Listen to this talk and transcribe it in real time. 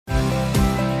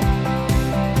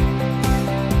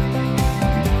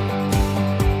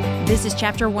This is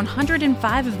chapter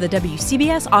 105 of the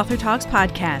WCBS Author Talks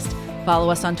podcast. Follow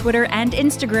us on Twitter and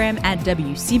Instagram at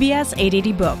WCBS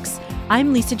 880 Books.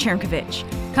 I'm Lisa Chernkovich.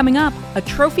 Coming up, a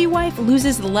trophy wife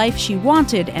loses the life she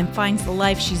wanted and finds the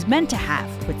life she's meant to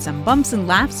have, with some bumps and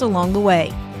laughs along the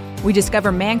way. We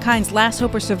discover mankind's last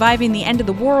hope of surviving the end of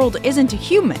the world isn't a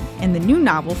human in the new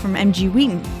novel from M.G.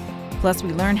 Wheaton. Plus,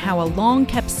 we learn how a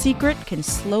long-kept secret can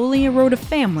slowly erode a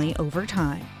family over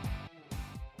time.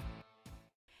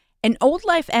 An old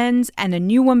life ends and a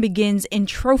new one begins in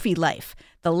Trophy Life,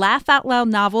 the laugh-out-loud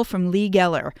novel from Lee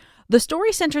Geller. The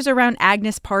story centers around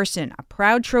Agnes Parson, a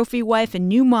proud trophy wife and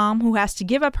new mom who has to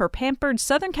give up her pampered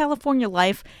Southern California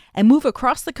life and move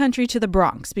across the country to the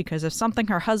Bronx because of something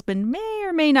her husband may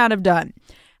or may not have done.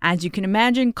 As you can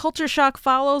imagine, culture shock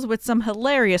follows with some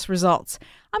hilarious results.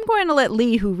 I'm going to let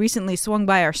Lee, who recently swung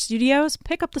by our studios,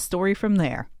 pick up the story from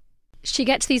there. She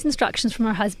gets these instructions from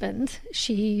her husband.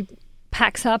 She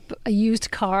packs up a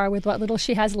used car with what little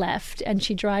she has left, and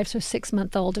she drives her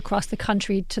 6-month-old across the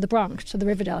country to the Bronx, to the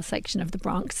Riverdale section of the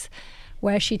Bronx,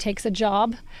 where she takes a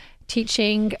job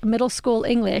teaching middle school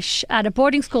English at a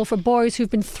boarding school for boys who've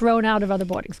been thrown out of other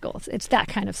boarding schools. It's that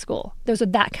kind of school. Those are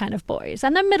that kind of boys.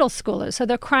 And they're middle schoolers, so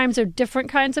their crimes are different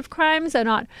kinds of crimes. They're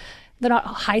not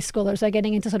high schoolers. They're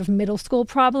getting into sort of middle school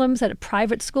problems at a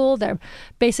private school. They're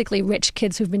basically rich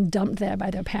kids who've been dumped there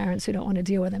by their parents who don't want to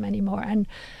deal with them anymore. And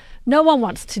no one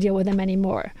wants to deal with them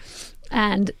anymore.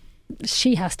 And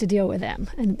she has to deal with them.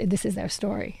 And this is their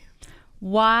story.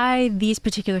 Why these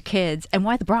particular kids and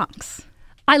why the Bronx?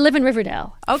 I live in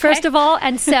Riverdale, okay. First of all,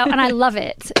 and I love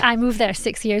it. I moved there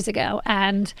 6 years ago,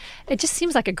 and it just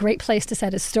seems like a great place to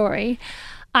set a story.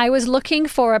 I was looking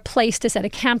for a place to set a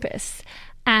campus,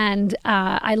 and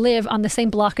I live on the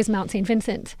same block as Mount St.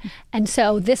 Vincent. And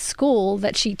so this school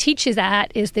that she teaches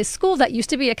at is this school that used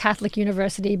to be a Catholic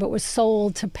university but was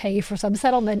sold to pay for some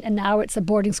settlement, and now it's a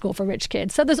boarding school for rich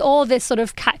kids. So there's all this sort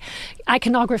of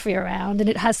iconography around, and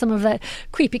it has some of the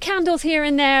creepy candles here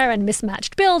and there and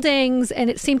mismatched buildings, and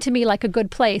it seemed to me like a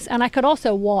good place. And I could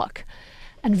also walk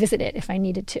and visit it if I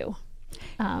needed to.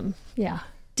 Yeah.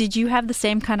 Did you have the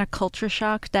same kind of culture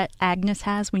shock that Agnes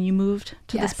has when you moved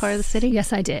to this part of the city?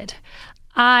 Yes, I did.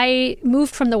 I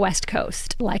moved from the West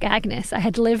Coast, like Agnes. I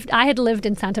had lived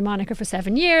in Santa Monica for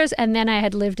 7 years, and then I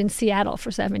had lived in Seattle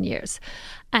for 7 years.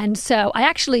 And so I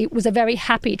actually was a very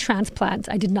happy transplant.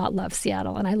 I did not love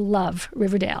Seattle, and I love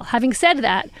Riverdale. Having said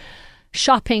that,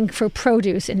 shopping for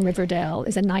produce in Riverdale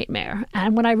is a nightmare.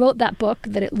 And when I wrote that book,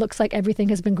 that it looks like everything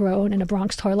has been grown in a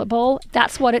Bronx toilet bowl,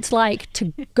 that's what it's like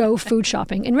to go food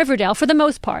shopping in Riverdale for the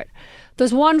most part.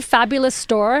 There's one fabulous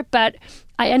store, but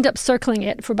I end up circling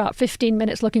it for about 15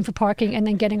 minutes looking for parking and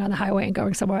then getting on the highway and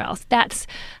going somewhere else. That's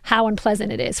how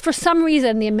unpleasant it is. For some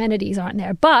reason, the amenities aren't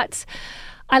there. But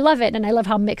I love it, and I love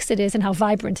how mixed it is and how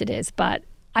vibrant it is. But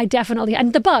I definitely...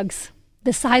 And the bugs.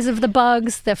 The size of the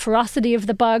bugs, the ferocity of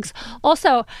the bugs.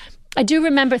 Also, I do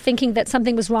remember thinking that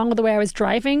something was wrong with the way I was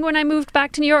driving when I moved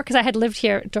back to New York, because I had lived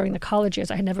here during the college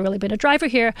years. I had never really been a driver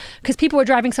here because people were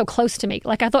driving so close to me.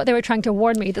 Like, I thought they were trying to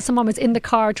warn me that someone was in the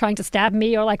car trying to stab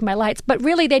me or like my lights. But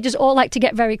really, they just all like to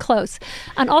get very close.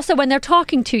 And also when they're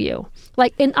talking to you,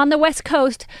 like on the West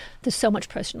Coast, there's so much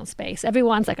personal space.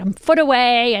 Everyone's like a foot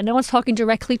away and no one's talking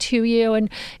directly to you. And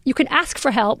you can ask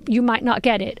for help. You might not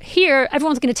get it. Here,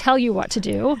 everyone's going to tell you what to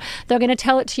do. They're going to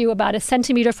tell it to you about a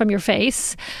centimeter from your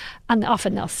face. And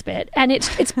often they'll spit. And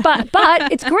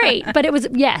but it's great. But it was,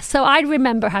 yes. So I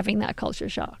remember having that culture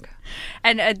shock.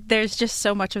 And there's just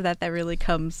so much of that really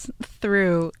comes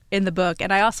through in the book.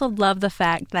 And I also love the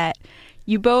fact that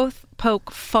you both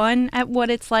poke fun at what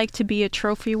it's like to be a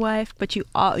trophy wife, but you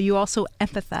also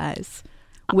empathize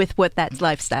with what that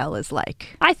lifestyle is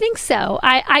like. I think so.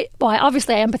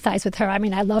 Obviously I empathize with her. I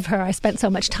mean, I love her. I spent so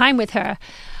much time with her.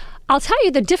 I'll tell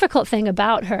you, the difficult thing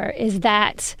about her is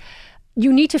that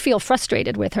you need to feel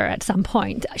frustrated with her at some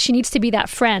point. She needs to be that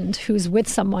friend who's with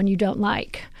someone you don't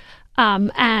like.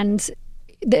 And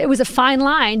it was a fine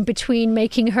line between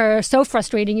making her so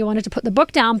frustrating you wanted to put the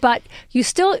book down, but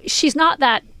she's not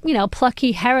that,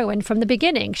 plucky heroine from the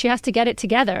beginning. She has to get it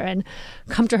together and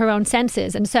come to her own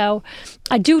senses. And so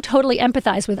I do totally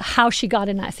empathize with how she got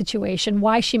in that situation,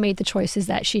 why she made the choices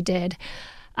that she did.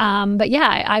 But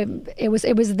yeah, it was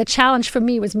the challenge for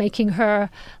me was making her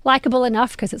likable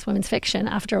enough, because it's women's fiction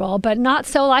after all, but not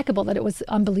so likable that it was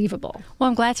unbelievable. Well,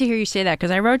 I'm glad to hear you say that, because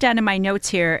I wrote down in my notes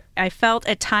here, I felt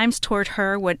at times toward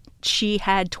her what she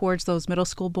had towards those middle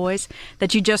school boys,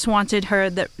 that you just wanted her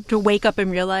to wake up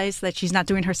and realize that she's not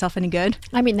doing herself any good.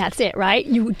 I mean, that's it, right?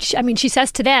 She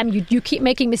says to them, you keep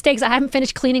making mistakes. I haven't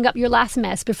finished cleaning up your last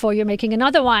mess before you're making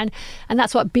another one. And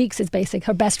that's what Beeks is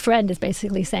her best friend is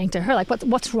basically saying to her, like,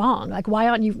 what's what's wrong? Like, why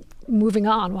aren't you moving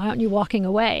on? Why aren't you walking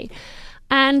away?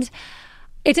 And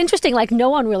it's interesting, like,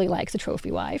 no one really likes a trophy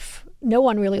wife. No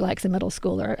one really likes a middle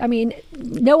schooler. I mean,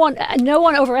 no one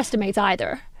overestimates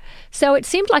either. So it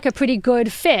seemed like a pretty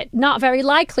good fit. Not very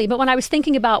likely, but when I was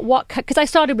thinking about because I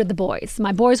started with the boys.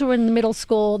 My boys were in the middle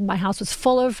school. My house was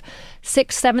full of 6th,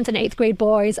 7th, and 8th grade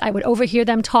boys. I would overhear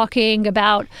them talking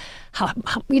about how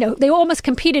they almost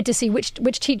competed to see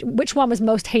which one was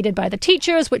most hated by the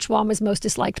teachers, which one was most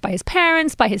disliked by his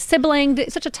parents, by his sibling.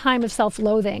 It's such a time of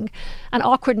self-loathing and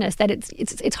awkwardness that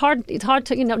it's hard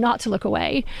to not to look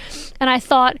away. And I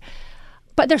thought,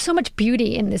 but there's so much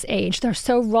beauty in this age. They're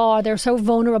so raw. They're so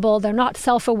vulnerable. They're not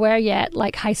self-aware yet,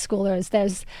 like high schoolers.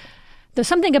 There's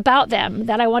something about them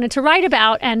that I wanted to write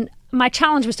about, and my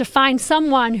challenge was to find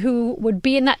someone who would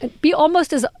be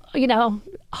almost as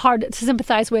hard to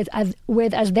sympathize with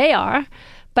as they are,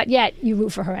 but yet you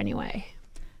root for her anyway.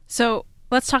 So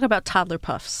let's talk about toddler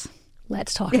puffs.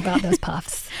 Let's talk about those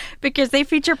puffs. Because they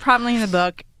feature prominently in the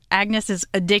book. Agnes is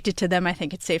addicted to them, I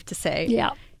think it's safe to say.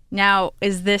 Yeah. Now,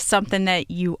 is this something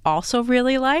that you also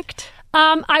really liked?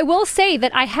 I will say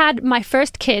that I had my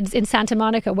first kids in Santa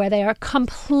Monica where they are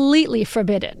completely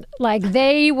forbidden. Like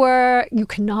you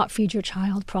cannot feed your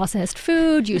child processed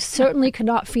food. You certainly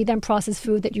cannot feed them processed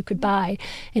food that you could buy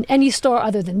in any store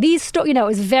other than these stores. It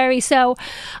was so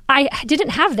I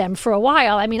didn't have them for a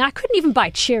while. I mean, I couldn't even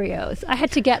buy Cheerios. I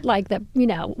had to get like the,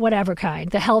 whatever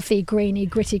kind, the healthy, grainy,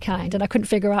 gritty kind. And I couldn't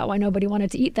figure out why nobody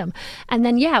wanted to eat them. And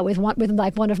then, with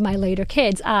one of my later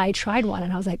kids, I tried one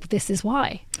and I was like, this is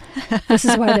why. This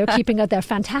is why they're keeping it. They're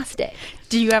fantastic.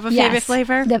 Do you have a favorite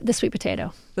flavor? The sweet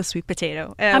potato. The sweet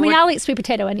potato. I'll eat sweet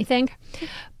potato anything,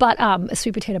 but a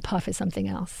sweet potato puff is something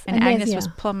else. And Agnes was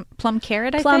plum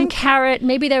carrot, I think? Plum carrot.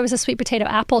 Maybe there was a sweet potato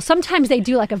apple. Sometimes they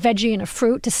do like a veggie and a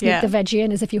fruit to sneak the veggie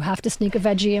in, as if you have to sneak a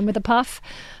veggie in with a puff.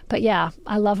 But yeah,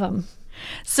 I love them.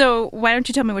 So why don't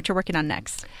you tell me what you're working on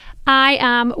next? I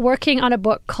am working on a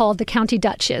book called The County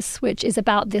Duchess, which is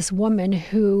about this woman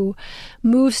who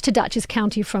moves to Dutchess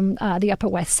County from the Upper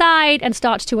West Side and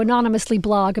starts to anonymously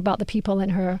blog about the people in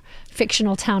her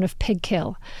fictional town of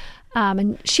Pigkill.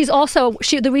 And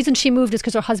the reason she moved is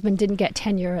because her husband didn't get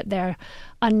tenure at their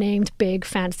unnamed, big,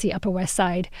 fancy Upper West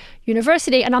Side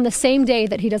university. And on the same day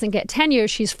that he doesn't get tenure,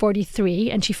 she's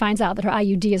 43, and she finds out that her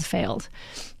IUD has failed.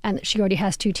 And she already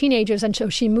has 2 teenagers, and so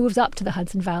she moves up to the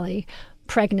Hudson Valley,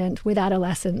 pregnant with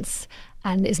adolescence,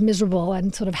 and is miserable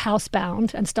and sort of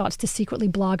housebound, and starts to secretly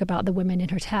blog about the women in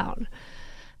her town.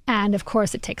 And of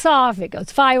course it takes off, it goes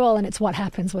viral, and it's what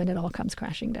happens when it all comes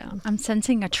crashing down. I'm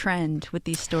sensing a trend with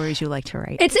these stories you like to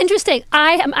write. It's interesting.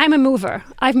 I'm a mover.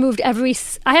 I've moved I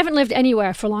haven't lived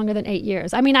anywhere for longer than 8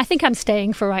 years. I mean, I think I'm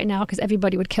staying for right now because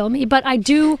everybody would kill me, but I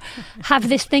do have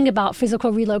this thing about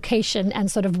physical relocation and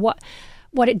sort of what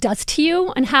it does to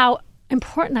you and how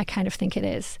important I kind of think it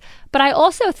is. But I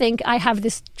also think I have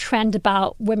this trend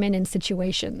about women in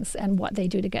situations and what they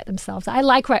do to get themselves. I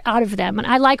like out of them, and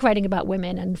I like writing about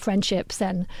women and friendships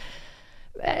and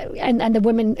the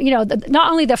women,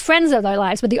 not only the friends of their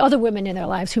lives, but the other women in their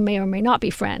lives who may or may not be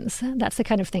friends. That's the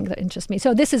kind of thing that interests me.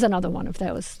 So this is another one of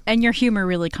those. And your humor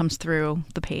really comes through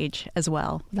the page as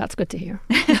well. That's good to hear.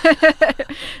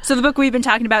 So the book we've been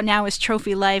talking about now is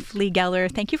Trophy Life. Lee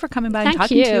Geller, thank you for coming by and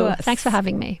talking to us. Thanks for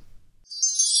having me.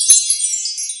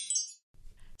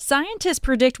 Scientists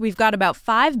predict we've got about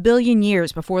 5 billion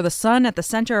years before the sun at the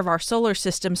center of our solar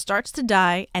system starts to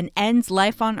die and ends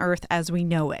life on Earth as we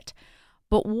know it.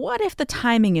 But what if the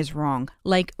timing is wrong?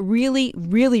 Like really,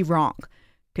 really wrong?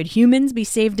 Could humans be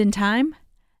saved in time?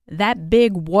 That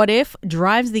big what if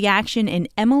drives the action in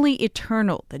Emily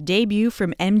Eternal, the debut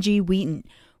from M.G. Wheaton.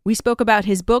 We spoke about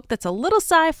his book that's a little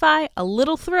sci-fi, a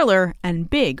little thriller, and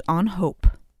big on hope.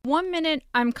 1 minute,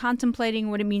 I'm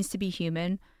contemplating what it means to be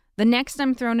human. The next,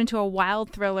 I'm thrown into a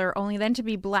wild thriller, only then to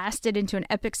be blasted into an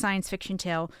epic science fiction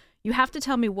tale. You have to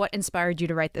tell me what inspired you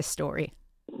to write this story.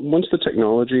 Once the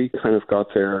technology kind of got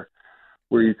there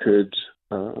where you could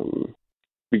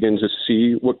begin to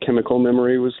see what chemical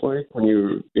memory was like, when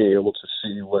you were able to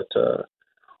see what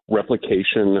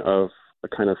replication of a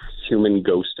kind of human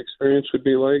ghost experience would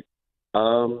be like,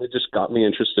 it just got me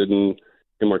interested in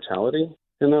immortality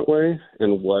in that way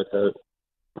and what a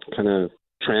kind of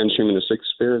transhumanistic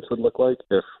experience would look like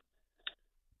if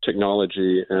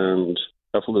technology and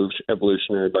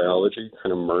evolutionary biology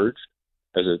kind of merged,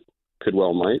 as it could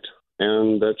well might,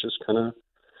 and that just kind of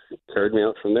carried me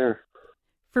out from there.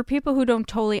 For people who don't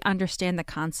totally understand the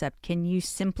concept, can you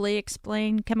simply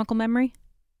explain chemical memory?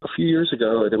 A few years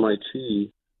ago at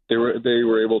MIT, they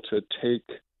were able to take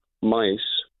mice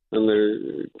and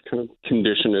they kind of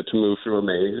condition it to move through a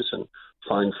maze and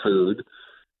find food.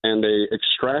 And they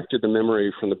extracted the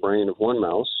memory from the brain of one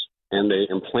mouse and they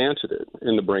implanted it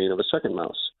in the brain of a second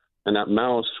mouse. And that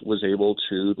mouse was able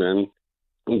to then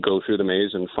go through the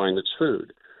maze and find its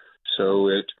food. So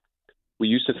we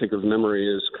used to think of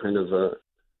memory as kind of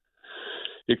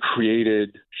it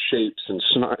created shapes and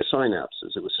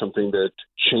synapses. It was something that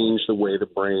changed the way the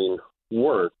brain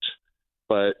worked.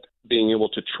 But being able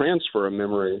to transfer a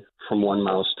memory from one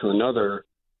mouse to another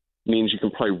means you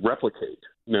can probably replicate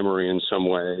memory in some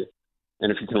way.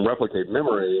 And if you can replicate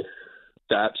memory,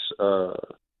 that's a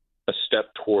step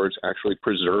towards actually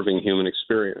preserving human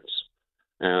experience.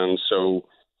 And so,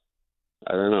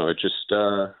 I don't know, it just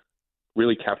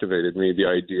really captivated me, the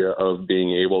idea of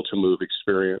being able to move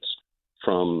experience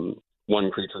from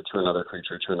one creature to another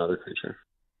creature to another creature.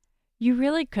 You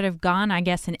really could have gone, I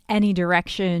guess, in any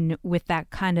direction with that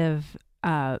kind of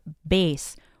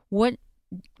base. What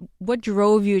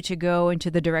drove you to go into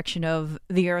the direction of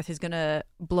the Earth is going to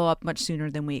blow up much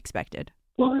sooner than we expected?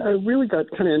 Well, I really got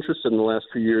kind of interested in the last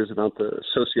few years about the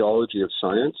sociology of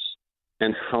science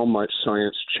and how much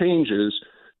science changes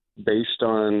based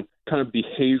on kind of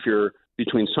behavior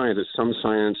between scientists. Some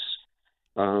science,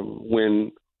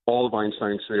 when all of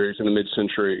Einstein's theories in the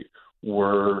mid-century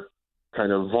were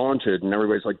kind of vaunted, and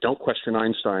everybody's like, don't question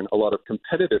Einstein, a lot of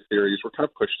competitive theories were kind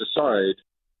of pushed aside.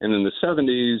 And in the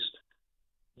 70s,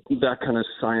 that kind of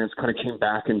science kind of came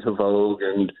back into vogue,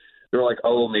 and they were like,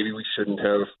 oh, maybe we shouldn't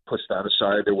have pushed that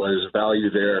aside. There was value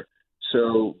there.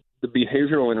 So the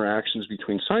behavioral interactions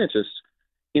between scientists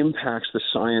impacts the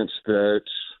science that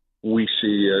we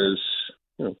see as,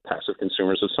 passive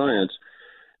consumers of science.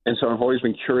 And so I've always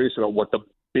been curious about what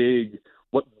big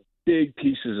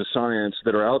pieces of science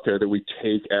that are out there that we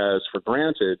take as for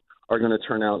granted are going to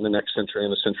turn out in the next century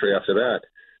and the century after that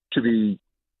to be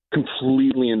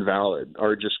completely invalid,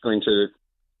 are just going to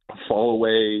fall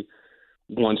away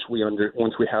once we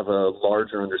have a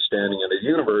larger understanding of the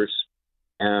universe.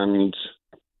 And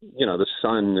the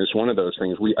sun is one of those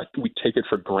things. We take it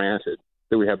for granted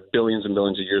that we have billions and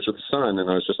billions of years with the sun. And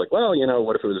I was just like, well,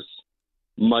 what if it was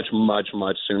much, much,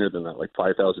 much sooner than that, like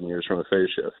 5,000 years from a phase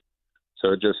shift?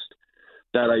 So just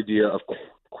that idea of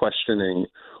questioning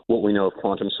what we know of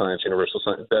quantum science, universal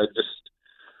science, that just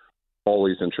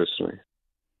always interests me.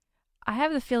 I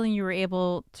have the feeling you were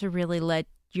able to really let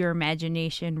your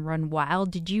imagination run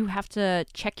wild. Did you have to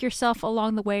check yourself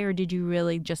along the way, or did you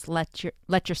really just let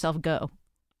yourself go?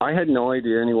 I had no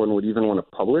idea anyone would even want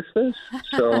to publish this,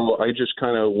 so I just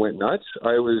kind of went nuts.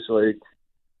 I was like,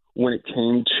 when it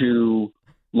came to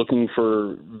looking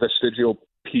for vestigial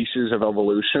pieces of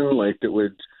evolution, like that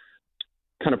would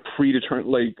kind of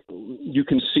predetermine, like you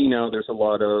can see now there's a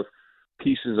lot of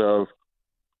pieces of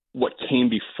what came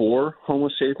before Homo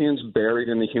sapiens buried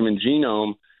in the human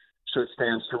genome. So it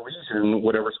stands to reason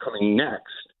whatever's coming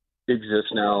next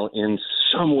exists now in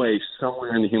some way,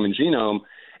 somewhere in the human genome.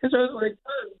 And so I was like,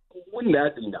 wouldn't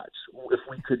that be nuts if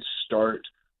we could start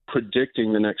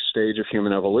predicting the next stage of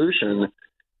human evolution?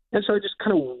 And so I just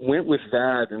kind of went with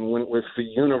that and went with the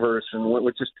universe and went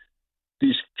with just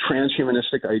these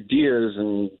transhumanistic ideas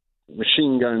and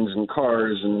machine guns and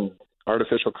cars and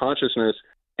artificial consciousness,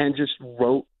 and just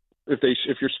wrote,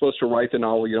 if you're supposed to write the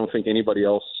novel you don't think anybody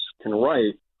else can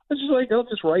write, I was just like, I'll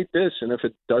just write this, and if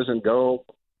it doesn't go,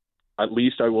 at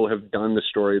least I will have done the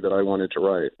story that I wanted to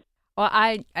write. Well,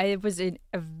 it was a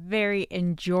very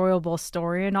enjoyable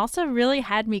story, and also really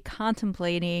had me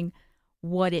contemplating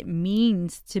what it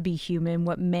means to be human,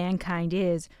 what mankind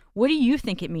is. What do you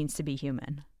think it means to be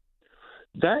human?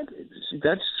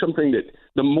 That's something that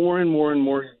the more and more and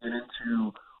more you get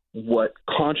into what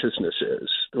consciousness is,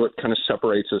 what kind of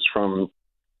separates us from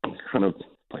kind of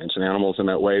plants and animals in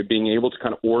that way, being able to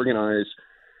kind of organize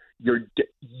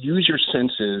use your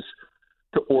senses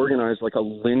to organize like a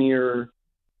linear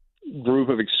group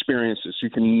of experiences. You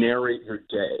can narrate your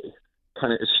day,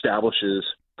 kind of establishes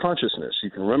consciousness.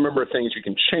 You can remember things, you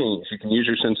can change, you can use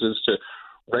your senses to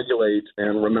regulate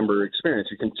and remember experience.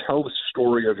 You can tell the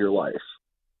story of your life.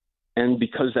 And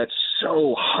because that's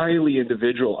so highly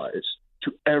individualized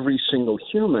to every single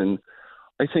human,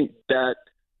 I think that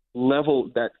level,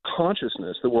 that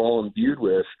consciousness that we're all imbued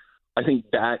with, I think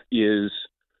that is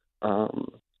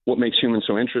what makes humans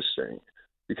so interesting,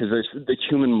 because the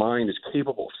human mind is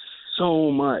capable of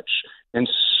so much, and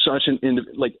such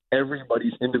like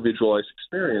everybody's individualized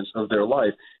experience of their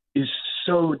life is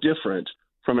so different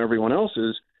from everyone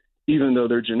else's, even though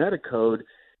their genetic code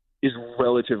is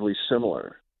relatively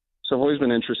similar. So I've always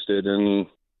been interested in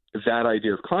that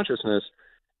idea of consciousness,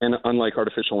 and unlike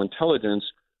artificial intelligence,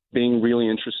 being really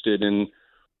interested in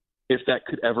if that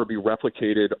could ever be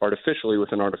replicated artificially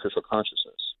with an artificial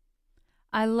consciousness.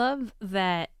 I love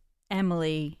that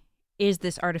Emily is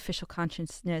this artificial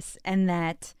consciousness, and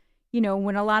that,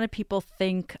 when a lot of people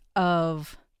think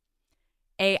of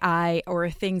AI or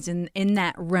things in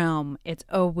that realm, it's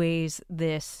always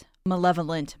this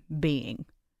malevolent being.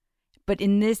 But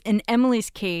in Emily's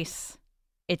case,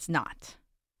 it's not.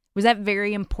 Was that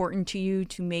very important to you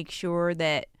to make sure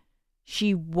that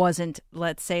she wasn't,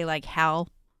 let's say, like Hal?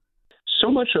 So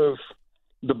much of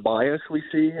the bias we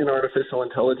see in artificial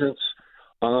intelligence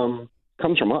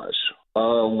comes from us.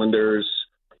 When there's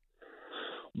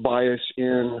bias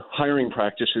in hiring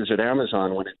practices at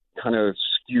Amazon, when it kind of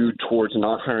skewed towards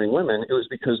not hiring women, it was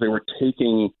because they were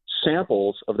taking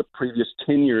samples of the previous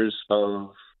 10 years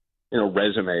of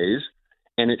resumes,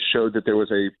 and it showed that there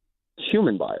was a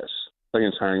human bias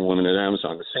against hiring women at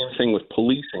Amazon. The same thing with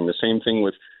policing, the same thing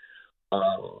with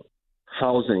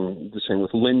housing, the same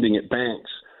with lending at banks.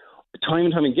 Time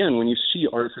and time again, when you see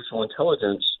artificial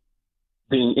intelligence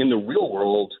being in the real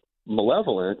world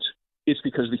malevolent, it's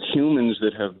because the humans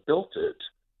that have built it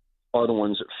are the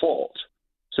ones at fault.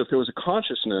 So if there was a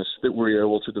consciousness that we were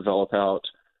able to develop out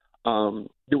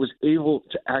that was able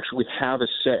to actually have a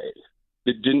say,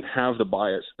 that didn't have the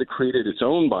bias, that created its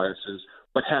own biases,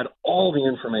 but had all the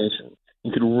information,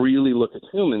 you could really look at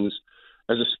humans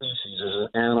as a species, as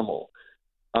an animal,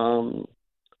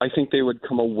 I think they would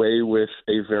come away with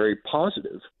a very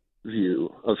positive view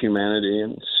of humanity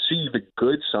and see the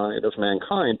good side of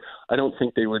mankind. I don't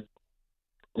think they would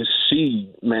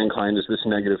see mankind as this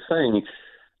negative thing.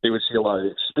 They would see a lot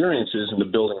of experiences in the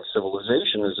building of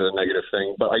civilization as a negative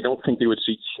thing, but I don't think they would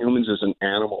see humans as an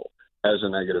animal as a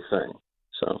negative thing.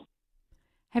 So,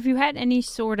 have you had any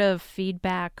sort of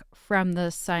feedback from the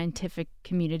scientific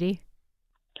community?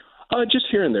 Just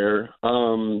here and there,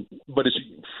 but it's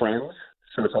friends,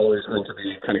 so it's always going to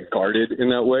be kind of guarded in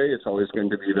that way. It's always going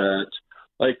to be that,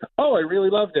 like, oh, I really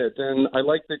loved it, and I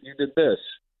like that you did this.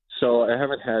 So I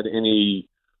haven't had any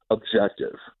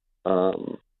objective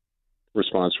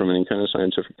response from any kind of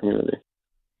scientific community.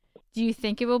 Do you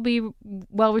think it will be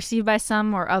well received by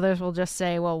some, or others will just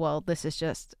say, well, this is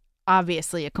just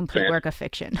obviously a complete work of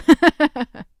fiction?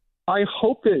 I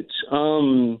hope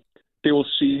that they will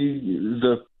see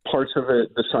the parts of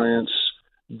it, the science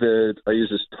that I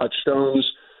use as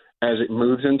touchstones as it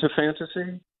moves into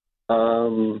fantasy,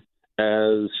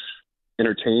 as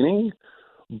entertaining,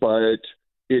 but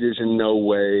it is in no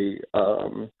way,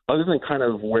 other than kind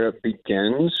of where it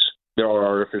begins, there are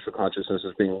artificial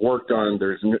consciousnesses being worked on.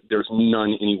 There's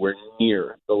none anywhere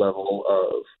near the level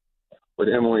of what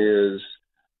Emily is,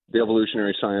 the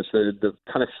evolutionary science, the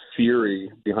kind of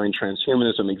theory behind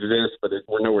transhumanism exists, but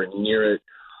we're nowhere near it.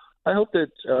 I hope that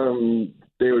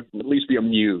they would at least be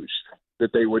amused,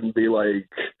 that they wouldn't be like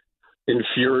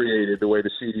infuriated the way the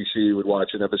CDC would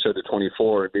watch an episode of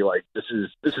 24 and be like, this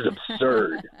is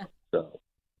absurd. So.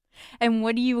 And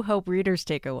what do you hope readers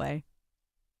take away?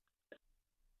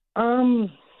 I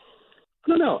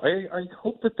don't know. I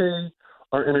hope that they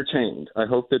are entertained. I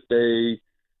hope that they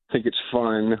think it's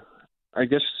fun. I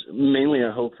guess mainly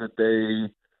I hope that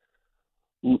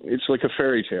it's like a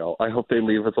fairy tale. I hope they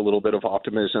leave with a little bit of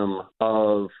optimism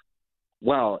of,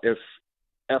 wow, if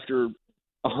after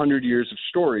 100 years of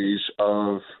stories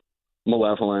of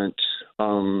malevolent,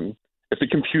 if the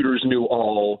computers knew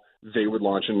all, they would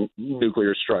launch a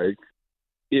nuclear strike.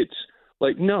 It's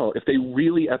like, no, if they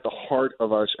really at the heart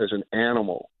of us as an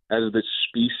animal, as this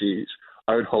species,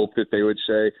 I would hope that they would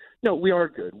say, no, we are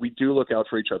good. We do look out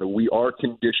for each other. We are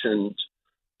conditioned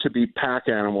to be pack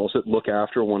animals that look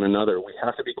after one another. We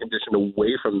have to be conditioned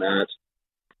away from that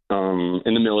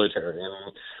in the military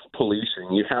and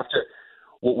policing. You have to,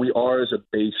 what we are as a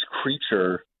base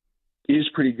creature is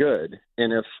pretty good.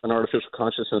 And if an artificial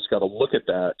consciousness got a look at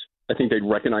that, I think they'd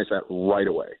recognize that right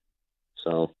away.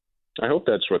 So I hope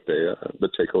that's what the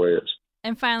takeaway is.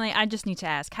 And finally, I just need to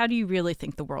ask, how do you really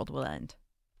think the world will end?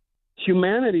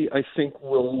 Humanity, I think,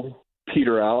 will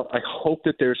peter out. I hope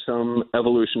that there's some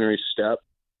evolutionary step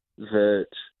that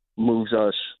moves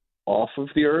us off of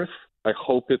the Earth. I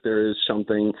hope that there is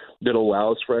something that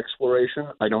allows for exploration.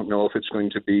 I don't know if it's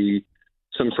going to be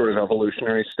some sort of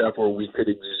evolutionary step where we could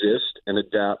exist and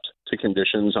adapt to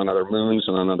conditions on other moons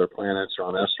and on other planets or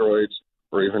on asteroids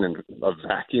or even in a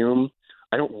vacuum.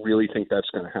 I don't really think that's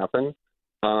going to happen.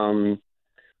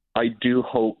 I do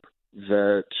hope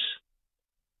that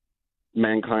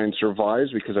mankind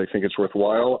survives because I think it's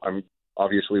worthwhile.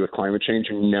 Obviously, with climate change,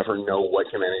 you never know what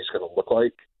humanity is going to look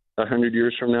like 100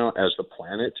 years from now as the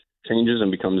planet changes and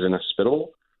becomes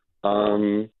inhospitable.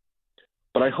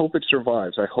 But I hope it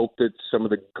survives. I hope that some of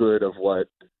the good of what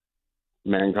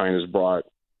mankind has brought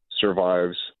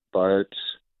survives. But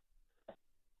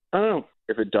I don't know.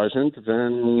 If it doesn't,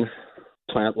 then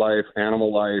plant life,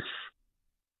 animal life.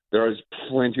 There is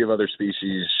plenty of other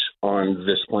species on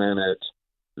this planet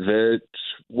that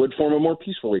would form a more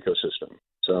peaceful ecosystem.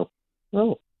 So,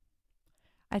 well.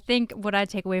 I think what I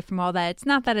take away from all that, it's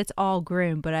not that it's all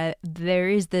grim, but there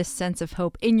is this sense of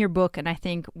hope in your book, and I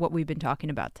think what we've been talking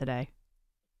about today.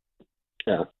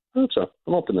 Yeah, I hope so.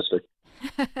 I'm optimistic.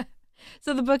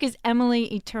 So the book is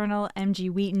Emily Eternal, M.G.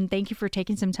 Wheaton. Thank you for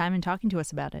taking some time and talking to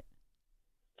us about it.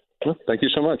 Well, thank you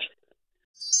so much.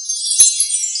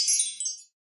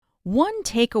 One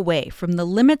takeaway from The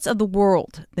Limits of the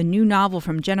World, the new novel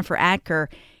from Jennifer Atker,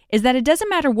 is that it doesn't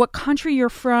matter what country you're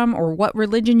from or what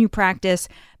religion you practice,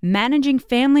 managing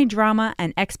family drama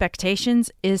and expectations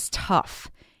is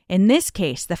tough. In this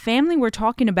case, the family we're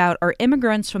talking about are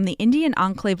immigrants from the Indian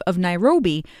enclave of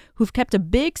Nairobi who've kept a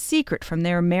big secret from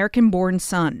their American-born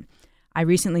son. I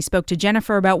recently spoke to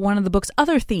Jennifer about one of the book's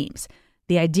other themes,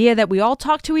 the idea that we all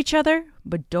talk to each other,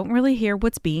 but don't really hear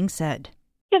what's being said.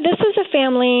 Yeah, this is a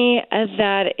family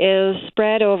that is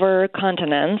spread over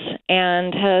continents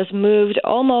and has moved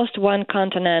almost one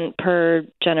continent per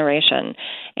generation.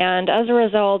 And as a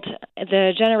result,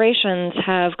 the generations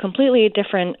have completely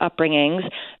different upbringings,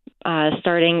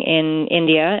 starting in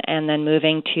India and then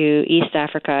moving to East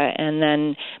Africa and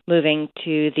then moving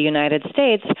to the United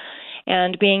States.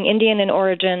 And being Indian in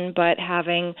origin, but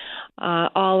having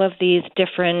all of these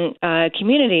different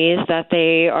communities that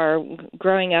they are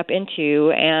growing up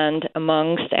into and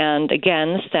amongst and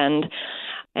against, and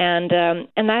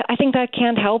that, I think that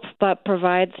can't help but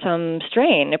provide some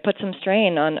strain. It puts some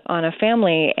strain on a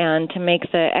family, and to make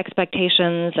the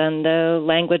expectations and the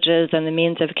languages and the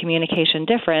means of communication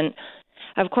different.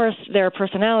 Of course, their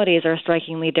personalities are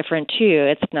strikingly different too.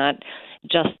 It's not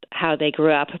just how they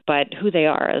grew up, but who they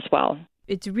are as well.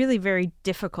 It's really very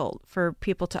difficult for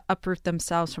people to uproot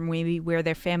themselves from maybe where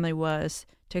their family was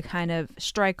to kind of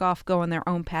strike off, go on their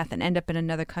own path and end up in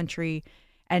another country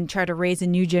and try to raise a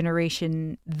new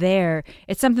generation there.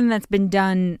 It's something that's been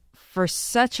done for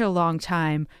such a long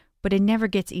time, but it never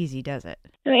gets easy, does it?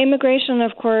 Immigration,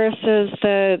 of course, is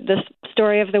the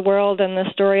story of the world and the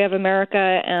story of America,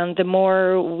 and the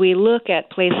more we look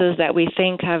at places that we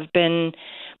think have been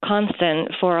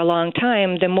constant for a long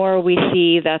time, the more we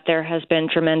see that there has been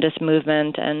tremendous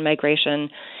movement and migration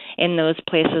in those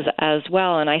places as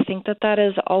well. And I think that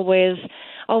is always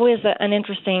an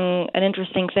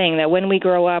interesting thing, that when we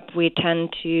grow up, we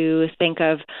tend to think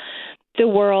of the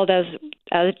world as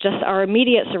just our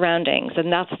immediate surroundings,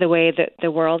 and that's the way that the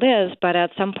world is. But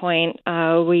at some point,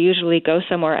 we usually go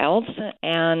somewhere else,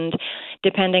 and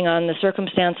depending on the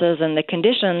circumstances and the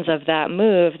conditions of that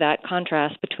move, that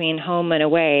contrast between home and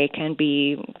away can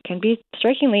be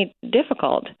strikingly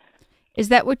difficult. Is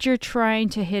that what you're trying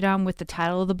to hit on with the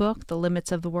title of the book, The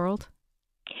Limits of the World?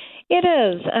 It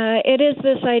is. It is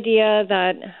this idea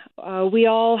that we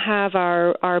all have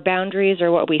our boundaries,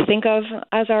 or what we think of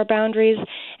as our boundaries,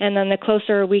 and then the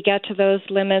closer we get to those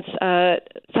limits,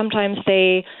 sometimes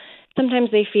they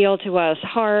feel to us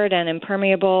hard and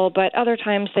impermeable, but other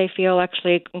times they feel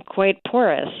actually quite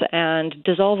porous and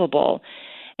dissolvable.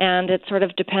 And it sort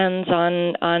of depends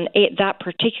on that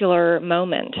particular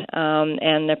moment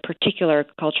and the particular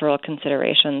cultural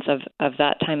considerations of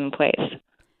that time and place.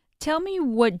 Tell me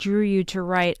what drew you to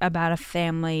write about a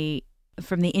family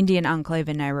from the Indian enclave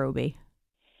in Nairobi.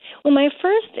 Well, my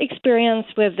first experience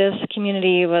with this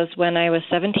community was when I was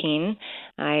 17.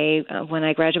 When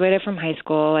I graduated from high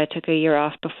school, I took a year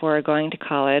off before going to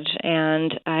college,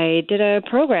 and I did a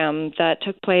program that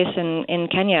took place in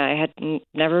Kenya. I had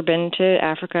never been to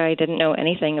Africa. I didn't know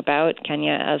anything about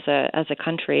Kenya as a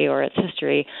country or its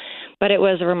history, but it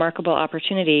was a remarkable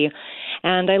opportunity.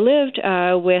 And I lived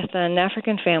with an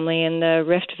African family in the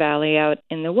Rift Valley out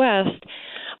in the west.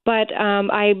 But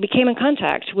I became in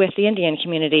contact with the Indian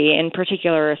community, in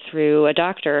particular through a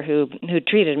doctor who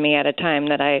treated me at a time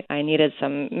that I needed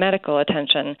some medical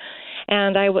attention.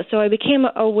 And so I became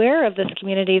aware of this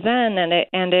community then,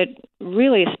 and it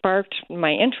really sparked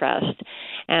my interest.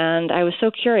 And I was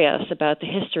so curious about the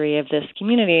history of this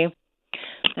community.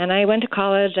 And I went to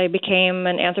college. I became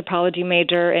an anthropology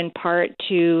major, in part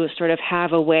to sort of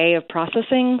have a way of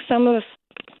processing some of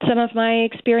my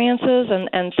experiences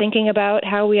and thinking about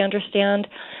how we understand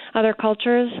other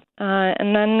cultures.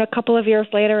 And then a couple of years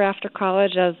later, after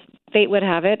college, as fate would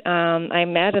have it, I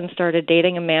met and started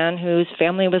dating a man whose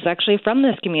family was actually from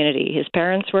this community. His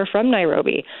parents were from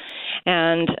Nairobi.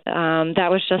 And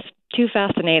that was just too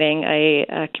fascinating,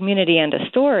 a community and a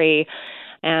story.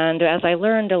 And as I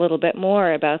learned a little bit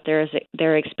more about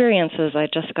their experiences, I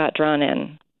just got drawn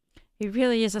in. It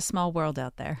really is a small world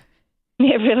out there.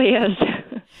 It really is.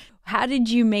 How did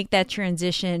you make that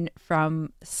transition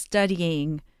from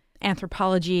studying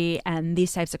anthropology and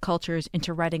these types of cultures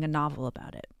into writing a novel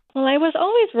about it? Well, I was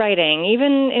always writing.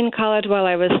 Even in college while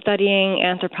I was studying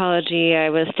anthropology, I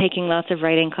was taking lots of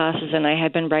writing classes, and I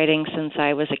had been writing since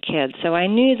I was a kid. So I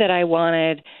knew that I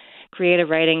wanted creative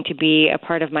writing to be a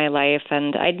part of my life,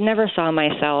 and I never saw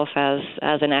myself as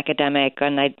an academic,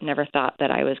 and I never thought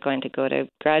that I was going to go to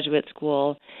graduate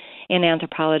school in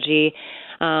anthropology.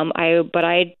 But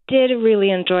I did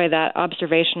really enjoy that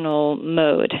observational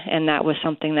mode, and that was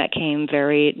something that came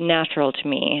very natural to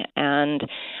me. And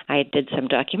I did some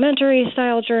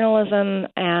documentary-style journalism,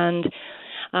 and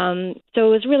so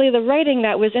it was really the writing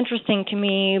that was interesting to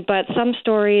me. But some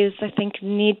stories, I think,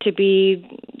 need to be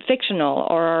fictional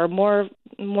or are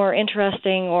more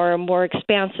interesting or more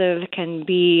expansive, can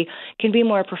be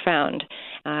more profound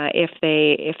if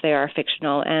they are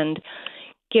fictional. And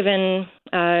given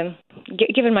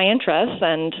my interests,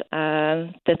 and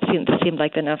that seemed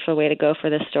like the natural way to go for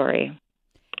this story.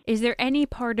 Is there any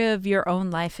part of your own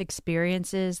life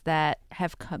experiences that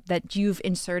that you've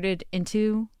inserted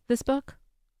into this book?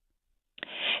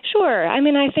 Sure. I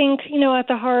mean, I think, at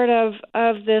the heart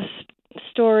of this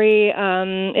story,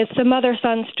 it's a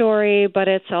mother-son story, but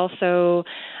it's also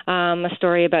a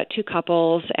story about two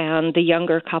couples, and the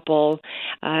younger couple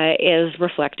is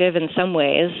reflective in some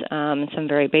ways, in some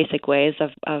very basic ways,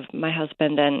 of my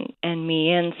husband and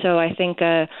me. And so I think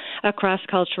a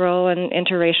cross-cultural and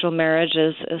interracial marriage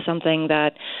is something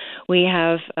that we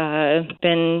have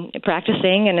been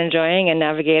practicing and enjoying and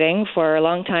navigating for a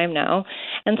long time now.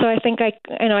 And so I think I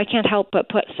can't help but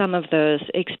put some of those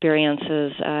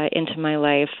experiences into my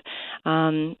life.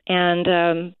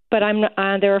 But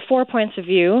there are 4 points of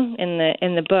view in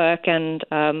the book, and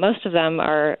most of them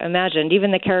are imagined.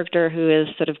 Even the character who is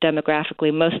sort of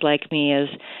demographically most like me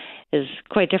is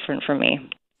quite different from me.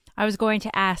 I was going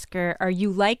to ask her, are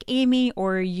you like Amy,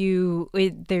 or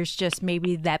there's just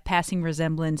maybe that passing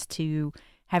resemblance to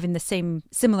having the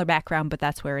similar background, but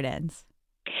that's where it ends?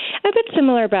 A bit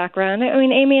similar background. I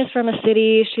mean, Amy is from a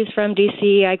city. She's from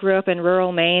D.C. I grew up in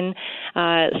rural Maine,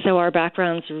 so our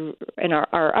backgrounds and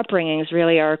our upbringings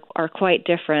really are quite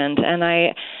different. And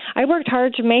I worked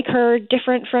hard to make her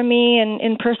different from me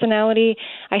in personality.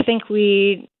 I think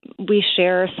we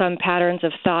share some patterns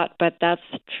of thought, but that's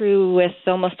true with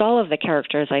almost all of the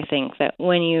characters. I think that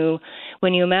when you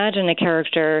imagine a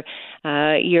character,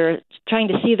 you're trying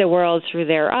to see the world through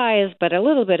their eyes, but a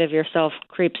little bit of yourself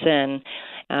creeps in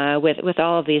with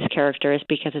all of these characters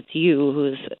because it's you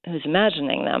who's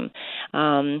imagining them.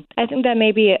 I think that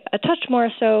may be a touch more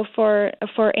so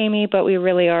for Amy, but we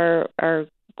really are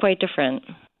quite different.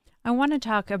 I want to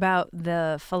talk about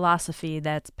the philosophy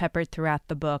that's peppered throughout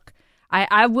the book.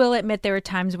 I will admit there were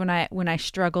times when I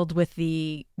struggled with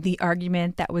the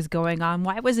argument that was going on.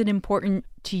 Why was it important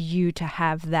to you to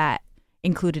have that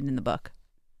included in the book?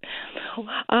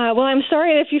 Well, I'm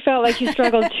sorry if you felt like you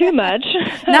struggled too much.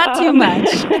 Not too much.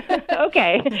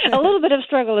 Okay. A little bit of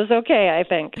struggle is okay, I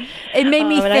think. It made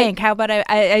me think. How about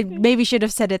I maybe should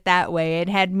have said it that way. It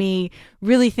had me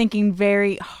really thinking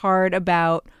very hard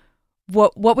about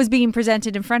what was being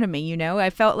presented in front of me, I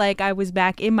felt like I was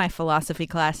back in my philosophy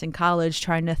class in college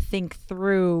trying to think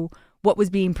through what was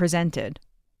being presented.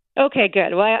 Okay,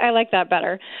 good. Well, I like that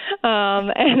better.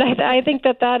 And I think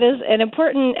that is an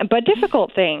important but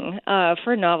difficult thing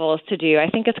for novels to do. I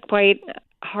think it's quite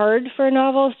hard for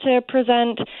novels to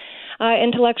present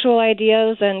intellectual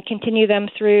ideas and continue them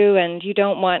through, and you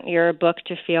don't want your book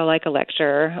to feel like a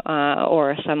lecture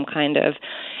or some kind of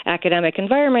academic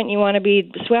environment. You want to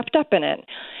be swept up in it.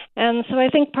 And so I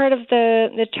think part of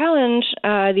the challenge,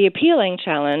 the appealing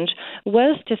challenge,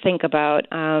 was to think about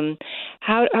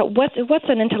what's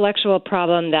an intellectual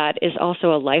problem that is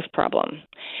also a life problem,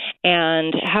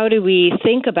 and how do we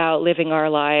think about living our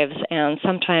lives? And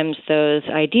sometimes those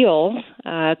ideals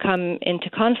come into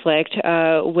conflict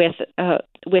with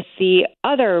the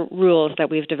other rules that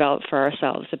we've developed for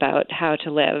ourselves about how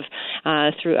to live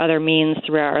through other means,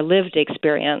 through our lived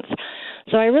experience.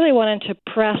 So I really wanted to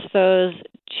press those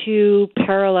two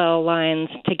parallel lines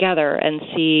together and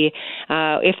see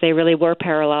if they really were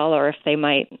parallel or if they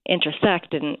might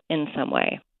intersect in some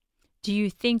way. Do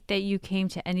you think that you came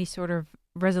to any sort of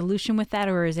resolution with that,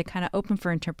 or is it kind of open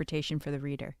for interpretation for the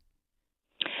reader?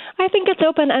 I think it's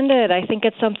open-ended. I think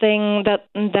it's something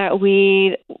that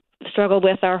we struggle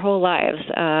with our whole lives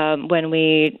when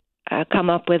we come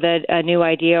up with a new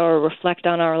idea or reflect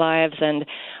on our lives, and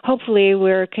hopefully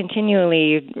we're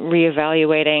continually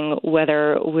reevaluating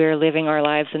whether we're living our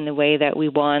lives in the way that we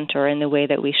want or in the way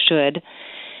that we should.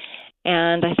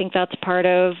 And I think that's part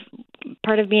of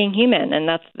part of being human, and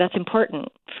that's important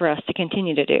for us to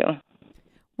continue to do.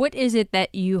 What is it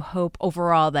that you hope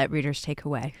overall that readers take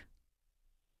away?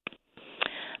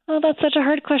 Oh, that's such a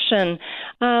hard question.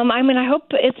 I hope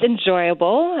it's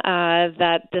enjoyable,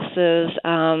 that this is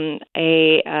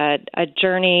a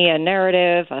journey, a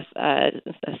narrative, a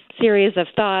series of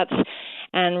thoughts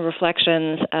and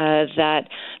reflections that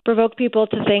provoke people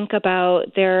to think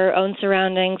about their own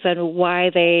surroundings and why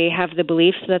they have the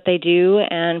beliefs that they do,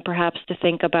 and perhaps to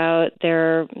think about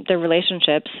their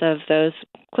relationships of those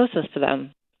closest to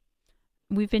them.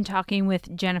 We've been talking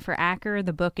with Jennifer Acker.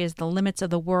 The book is The Limits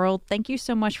of the World. Thank you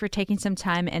so much for taking some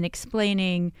time and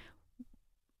explaining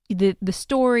the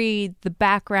story, the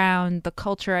background, the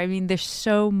culture. I mean, there's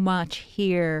so much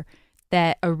here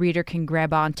that a reader can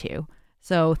grab onto.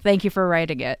 So thank you for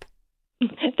writing it.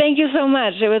 Thank you so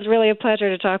much. It was really a pleasure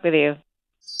to talk with you.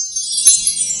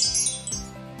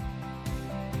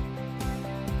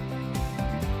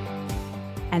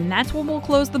 And that's where we'll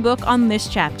close the book on this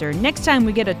chapter. Next time,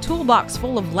 we get a toolbox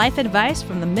full of life advice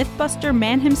from the Mythbuster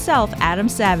man himself, Adam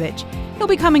Savage. He'll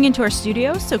be coming into our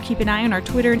studios, so keep an eye on our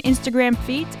Twitter and Instagram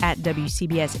feeds at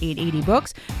WCBS 880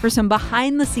 Books for some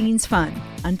behind-the-scenes fun.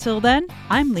 Until then,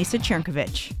 I'm Lisa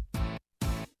Chernkovich.